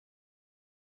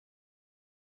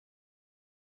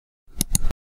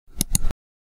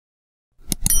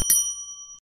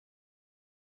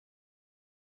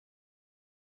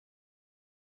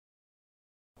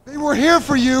They were here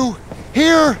for you!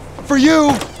 Here for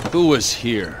you! Who was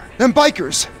here? Them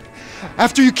bikers!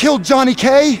 After you killed Johnny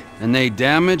K? And they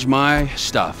damage my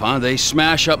stuff, huh? They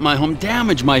smash up my home,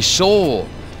 damage my soul.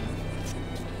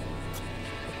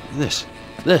 This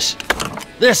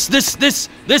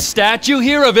statue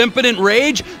here of impotent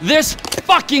rage, this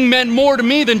fucking meant more to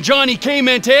me than Johnny K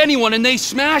meant to anyone, and they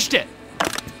smashed it.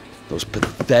 Those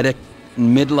pathetic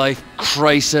midlife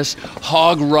crisis,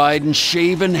 hog-riding,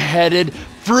 shaven-headed,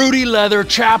 fruity leather,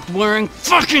 chapped-wearing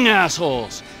fucking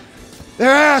assholes. They're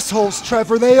assholes,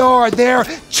 Trevor, they are. They're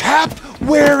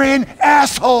chap-wearing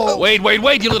assholes!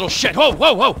 Wait, you little shit.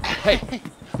 Whoa. Hey,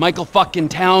 Michael fucking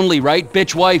Townley, right?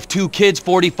 Bitch wife, 2 kids,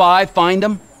 45, find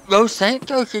him? Los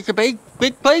Santos is a big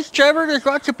place, Trevor. There's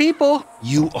lots of people.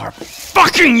 You are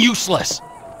fucking useless!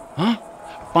 Huh?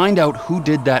 Find out who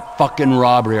did that fucking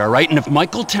robbery, all right? And if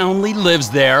Michael Townley lives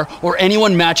there, or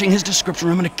anyone matching his description,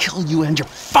 I'm gonna kill you and your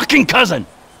fucking cousin!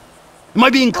 Am I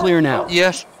being clear now?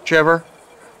 Yes, Trevor.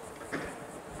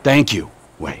 Thank you,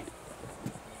 Wade.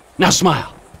 Now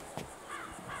smile.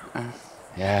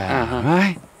 Yeah,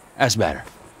 right? That's better.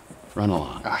 Run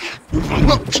along.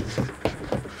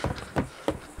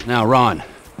 Now, Ron,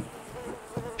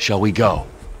 shall we go?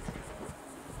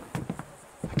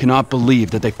 I cannot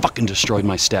believe that they fucking destroyed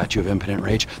my statue of impotent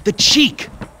rage. The cheek!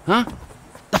 Huh?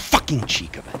 The fucking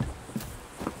cheek of it.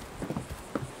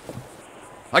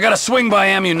 I gotta swing by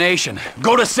ammunition.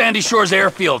 Go to Sandy Shores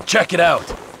Airfield, check it out.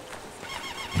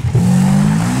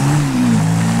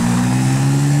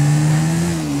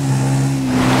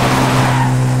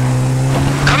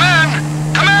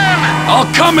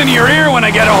 I'll come in your ear when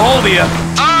I get a hold of you.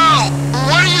 Oh,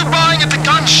 what are you buying at the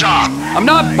gun shop? I'm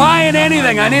not buying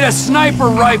anything. I need a sniper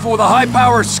rifle with a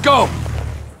high-power scope.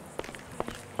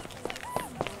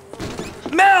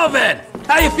 Melvin!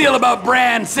 How you feel about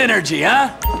brand synergy,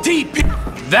 huh? TP.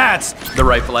 That's the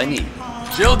rifle I need.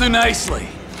 She'll do nicely.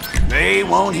 They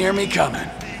won't hear me coming.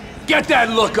 Get that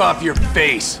look off your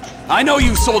face. I know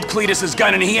you sold Cletus's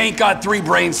gun and he ain't got 3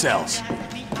 brain cells.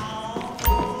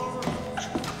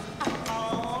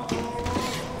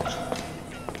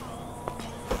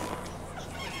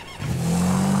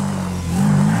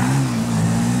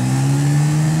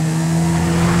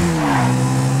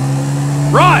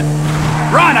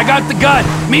 Run, I got the gun.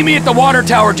 Meet me at the water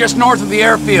tower just north of the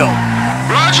airfield.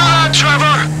 Roger that,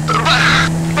 Trevor.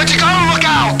 But you gotta look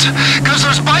out, because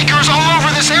there's bikers all over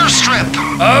this airstrip.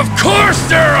 Of course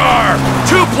there are!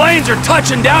 2 planes are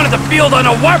touching down at the field on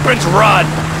a weapons run.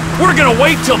 We're gonna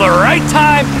wait till the right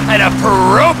time and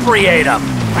appropriate them.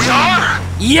 We are?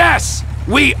 Yes,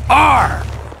 we are.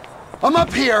 I'm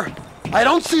up here. I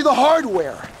don't see the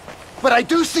hardware, but I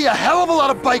do see a hell of a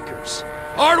lot of bikers.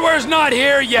 Hardware's not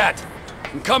here yet.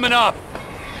 I'm coming up.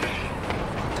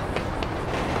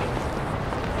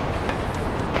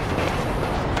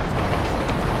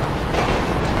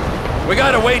 We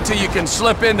gotta wait till you can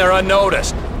slip in there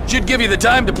unnoticed. Should give you the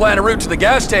time to plan a route to the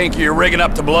gas tank you're rigging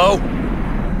up to blow.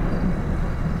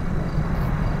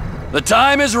 The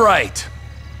time is right.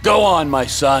 Go on, my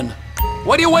son.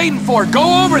 What are you waiting for?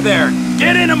 Go over there.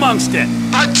 Get in amongst it.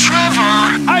 But Trevor...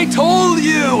 I told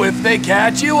you, if they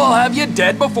catch you, I'll have you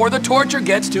dead before the torture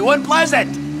gets too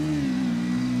unpleasant.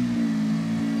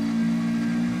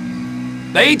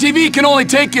 The ATV can only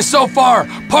take you so far.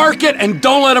 Park it and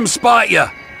don't let them spot you.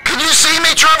 Can you see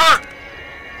me, Trevor?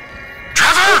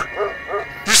 Trevor?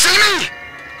 You see me?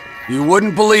 You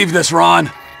wouldn't believe this, Ron.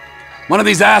 One of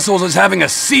these assholes is having a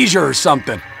seizure or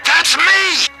something. That's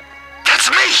me! That's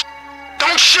me!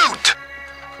 Don't shoot!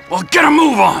 Well, get a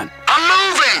move on!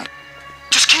 I'm moving!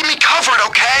 Just keep me covered,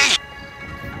 okay?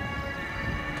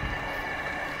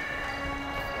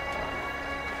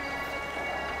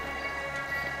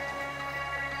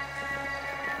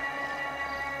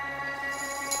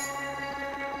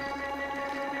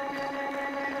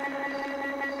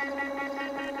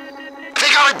 They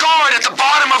got a guard at the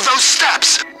bottom of those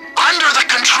steps! Under the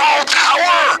control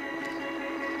tower!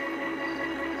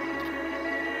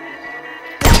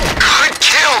 Good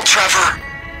kill, Trevor!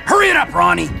 Hurry it up,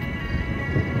 Ronnie!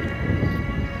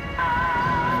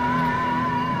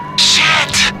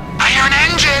 Shit! I hear an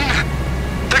engine!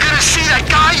 They're gonna see that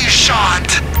guy you shot!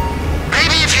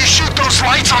 Maybe if you shoot those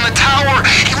lights on the tower,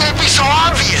 he won't be so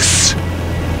obvious!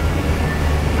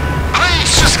 Please,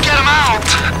 just get him out!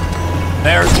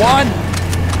 There's one,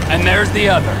 and there's the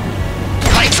other.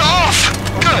 Lights off!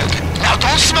 Good. Now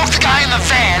don't smoke the guy in the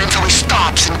van until he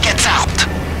stops and gets out.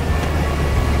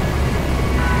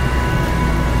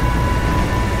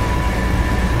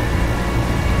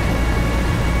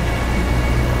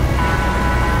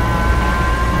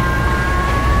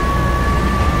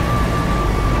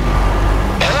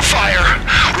 All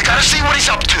fire.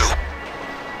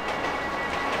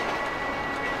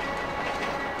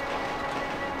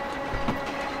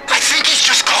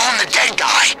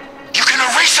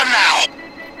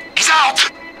 out!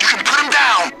 You can put him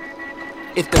down!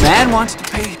 If the man wants to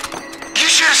pay... You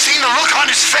should have seen the look on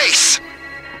his face!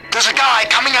 There's a guy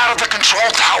coming out of the control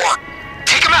tower.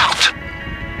 Take him out!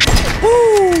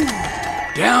 Woo!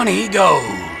 Down he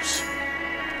goes.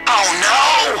 Oh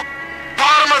no!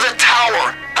 Bottom of the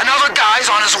tower! Another guy's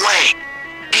on his way.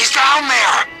 He's down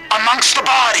there, amongst the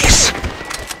bodies.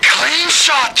 Clean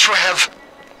shot, Trev.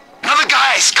 Another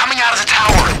guy's coming out of the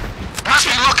tower. Must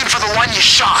be looking for the one you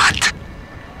shot.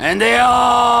 And they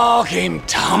all came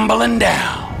tumbling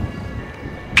down.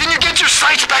 Can you get your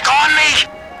sights back on me?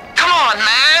 Come on,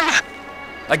 man!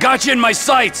 I got you in my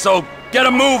sights, so get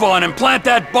a move on and plant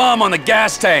that bomb on the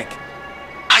gas tank.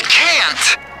 I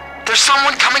can't! There's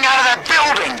someone coming out of that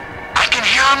building! I can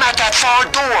hear him at that far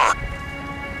door!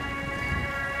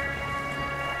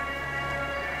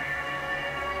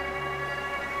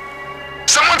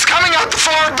 Someone's coming out the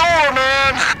far door,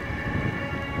 man!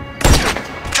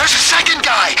 There's a second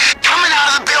guy coming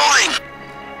out of the building!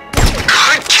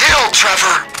 Good kill,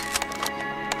 Trevor!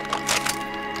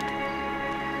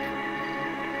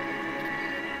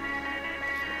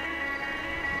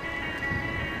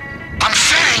 I'm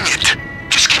fitting it!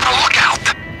 Just keep a lookout!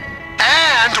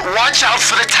 And watch out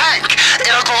for the tank!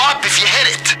 It'll go up if you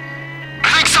hit it! I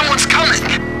think someone's coming!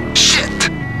 Shit!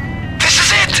 This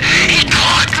is it! He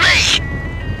clocked me!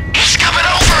 He's coming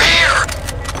over here!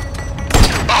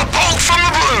 A bolt from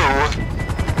the blue!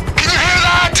 Can you hear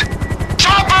that?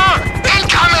 Chopper!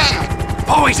 Incoming!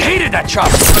 Always hated that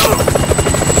chopper!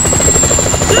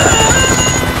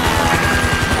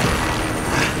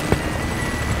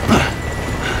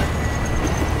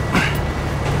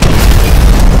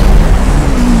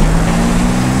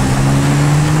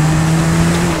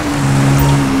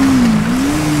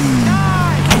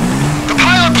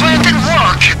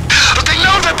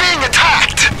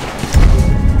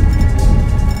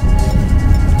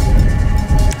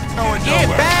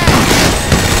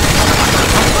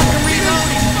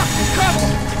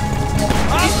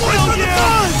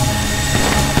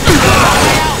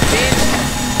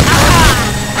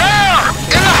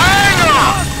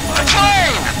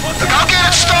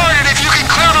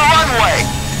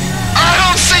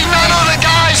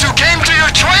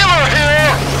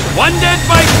 One dead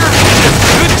biker is as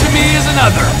good to me as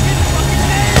another.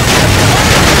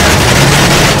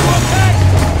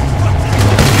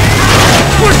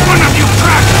 Which one of you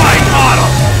cracked my model?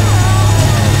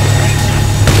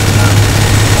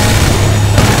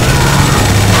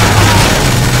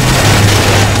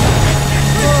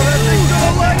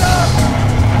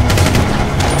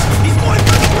 He's going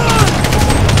for the run!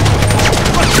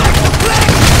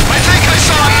 I think I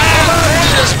saw a man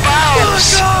just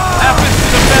bounce! Happens to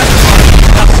the best of us.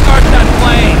 Now start that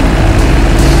plane.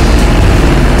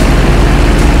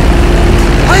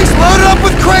 Plane's loaded up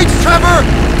with crates, Trevor!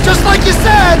 Just like you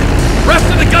said! Rest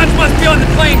of the guns must be on the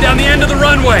plane down the end of the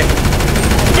runway.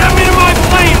 Get me to my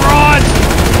plane, Rod!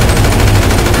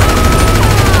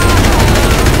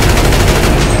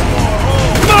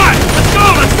 Come on! Let's go!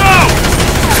 Let's go!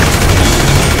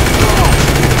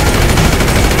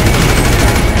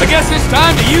 I guess it's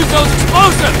time to use those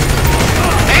explosives!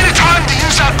 Ain't it time to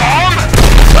use that bomb?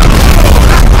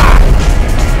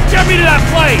 Get me to that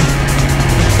plane!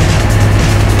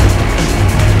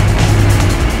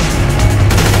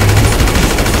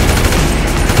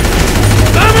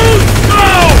 Vamos! Go!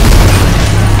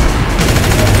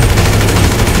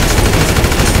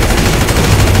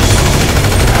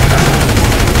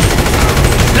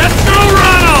 Let's go,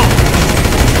 Ronald!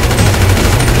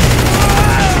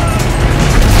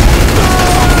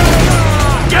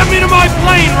 Get me to my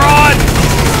plane, Rod!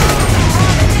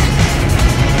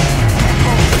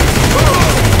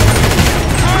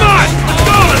 Come on! Let's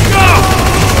go! Let's go!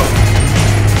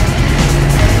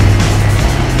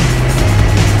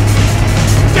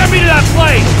 Get me to that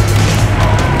plane!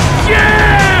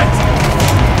 Shit!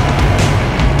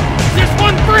 This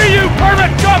one for you,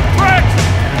 permit jump prick!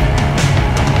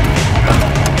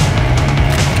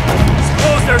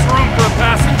 Suppose there's room for a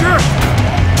passenger?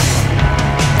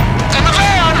 In the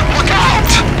van! Look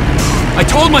out! I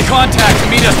told my contact to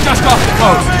meet us just off the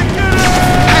coast.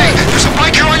 Hey, there's a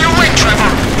biker on your wing,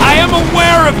 Trevor! I am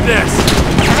aware of this!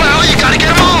 Well, you gotta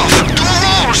get him off! Do a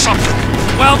roll or something!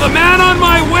 While the man on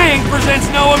my wing presents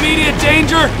no immediate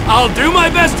danger, I'll do my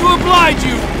best to oblige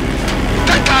you.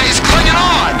 That guy is clinging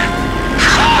on!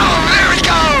 Oh, there he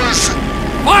goes!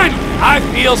 Fine, I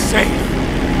feel safe.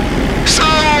 So,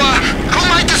 who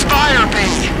might this buyer be?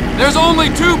 There's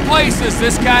only two places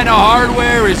this kind of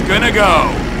hardware is gonna go.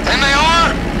 And they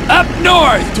are? Up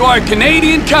north to our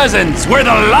Canadian cousins, where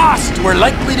the lost were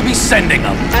likely to be sending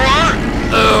them.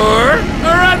 Or? Or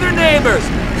our other neighbors,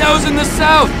 those in the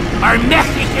south, our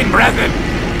Mexican brethren.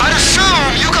 I'd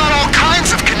assume you got all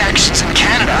kinds of connections in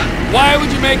Canada. Why would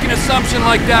you make an assumption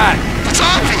like that? It's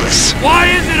obvious. Why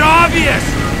is it obvious?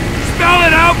 Spell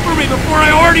it out for me before I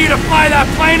order you to fly that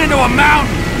plane into a mountain.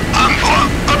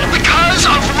 Because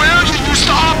of where you used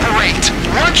to operate.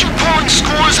 Weren't you pulling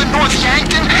scores in North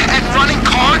Yankton and running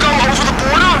cargo over the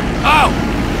border? Oh.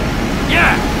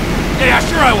 Yeah. Yeah,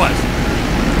 sure I was.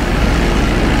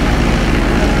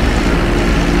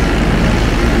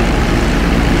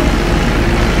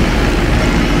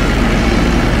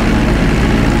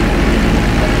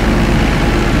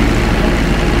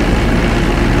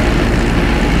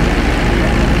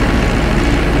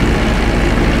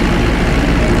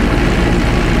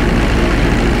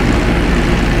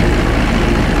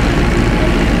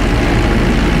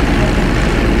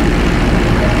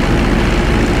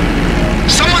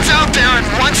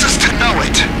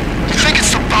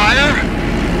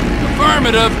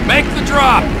 Make the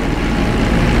drop!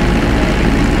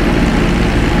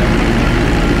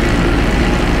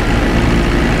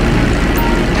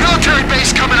 Military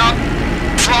base coming up.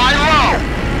 Fly low.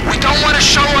 We don't want to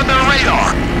show on their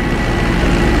radar.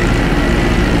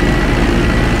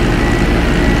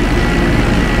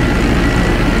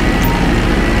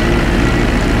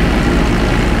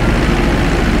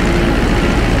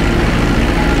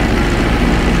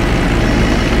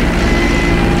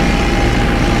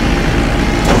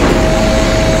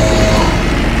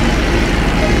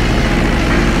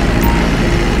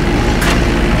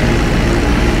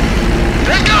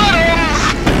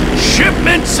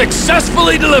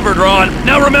 Successfully delivered, Ron.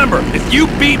 Now remember, if you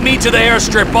beat me to the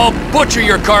airstrip, I'll butcher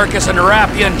your carcass and wrap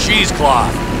you in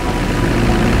cheesecloth.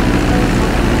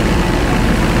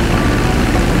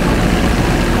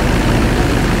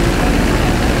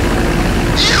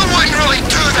 You wouldn't really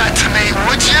do that to me,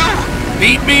 would you?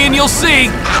 Beat me and you'll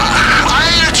see. I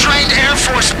ain't a trained Air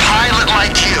Force pilot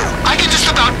like you. I can just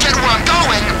about get where I'm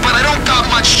going, but I don't got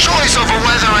much choice over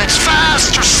whether it's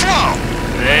fast or slow.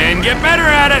 Then get better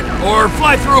at it, or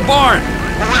fly through a barn.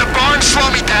 Would a barn slow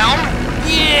me down?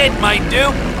 Yeah, it might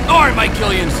do. Or it might kill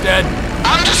you instead.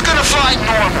 I'm just gonna fly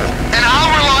normal, and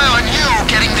I'll rely on you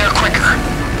getting there quicker.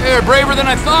 You're braver than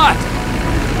I thought.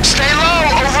 Stay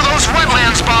low over those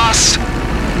wetlands, boss.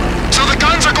 So the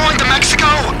guns are going to Mexico?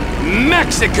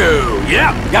 Mexico,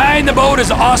 yeah. Guy in the boat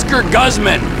is Oscar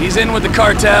Guzman. He's in with the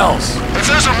cartels. If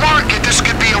there's a market, this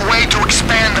could be a way to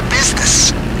expand the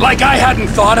business. Like I hadn't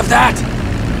thought of that.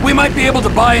 We might be able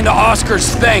to buy into Oscar's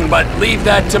thing, but leave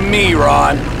that to me,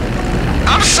 Ron.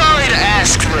 I'm sorry to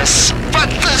ask this,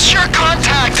 but does your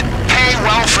contact pay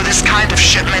well for this kind of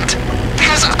shipment?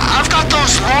 Because I've got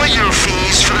those lawyer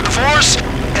fees for the divorce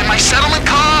and my settlement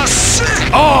costs.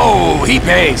 Oh, he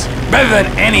pays. Better than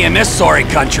any in this sorry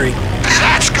country.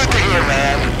 That's good to hear,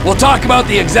 man. We'll talk about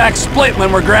the exact split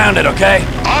when we're grounded, okay?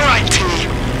 All right, T.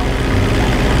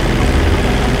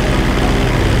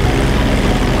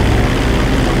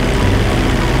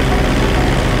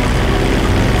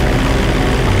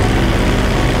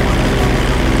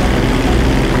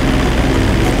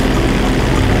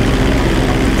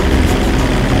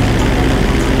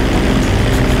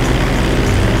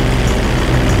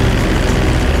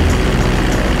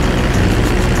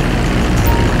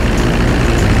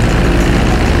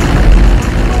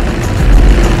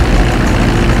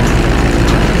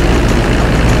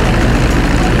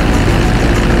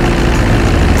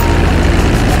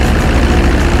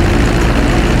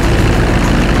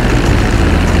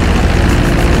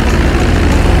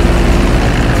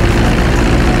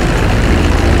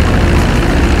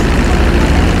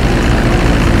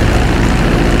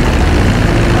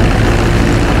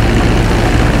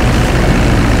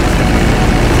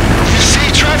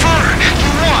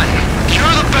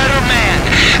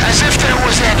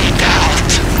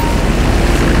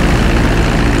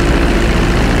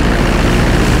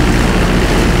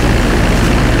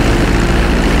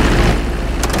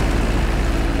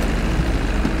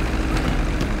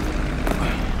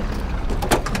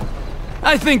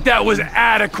 I think that was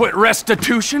adequate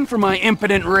restitution for my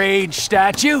impotent rage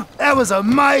statue. That was a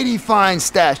mighty fine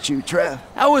statue, Trev.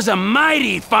 That was a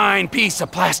mighty fine piece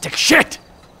of plastic shit.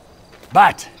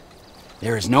 But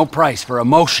there is no price for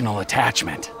emotional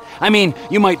attachment. I mean,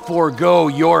 you might forego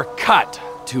your cut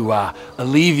to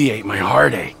alleviate my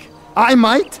heartache. I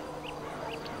might?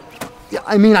 Yeah,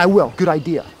 I mean, I will. Good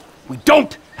idea. We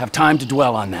don't have time to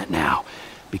dwell on that now,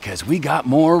 because we got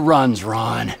more runs,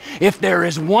 Ron. If there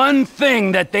is one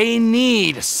thing that they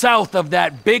need south of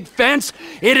that big fence,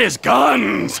 it is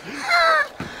guns!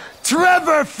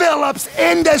 Trevor Phillips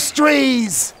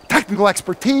Industries! Technical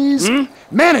expertise,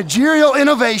 managerial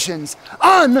innovations,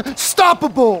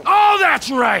 unstoppable! Oh, that's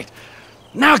right!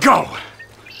 Now go!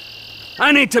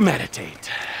 I need to meditate.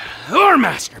 Or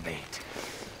masturbate.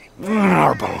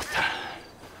 Or both.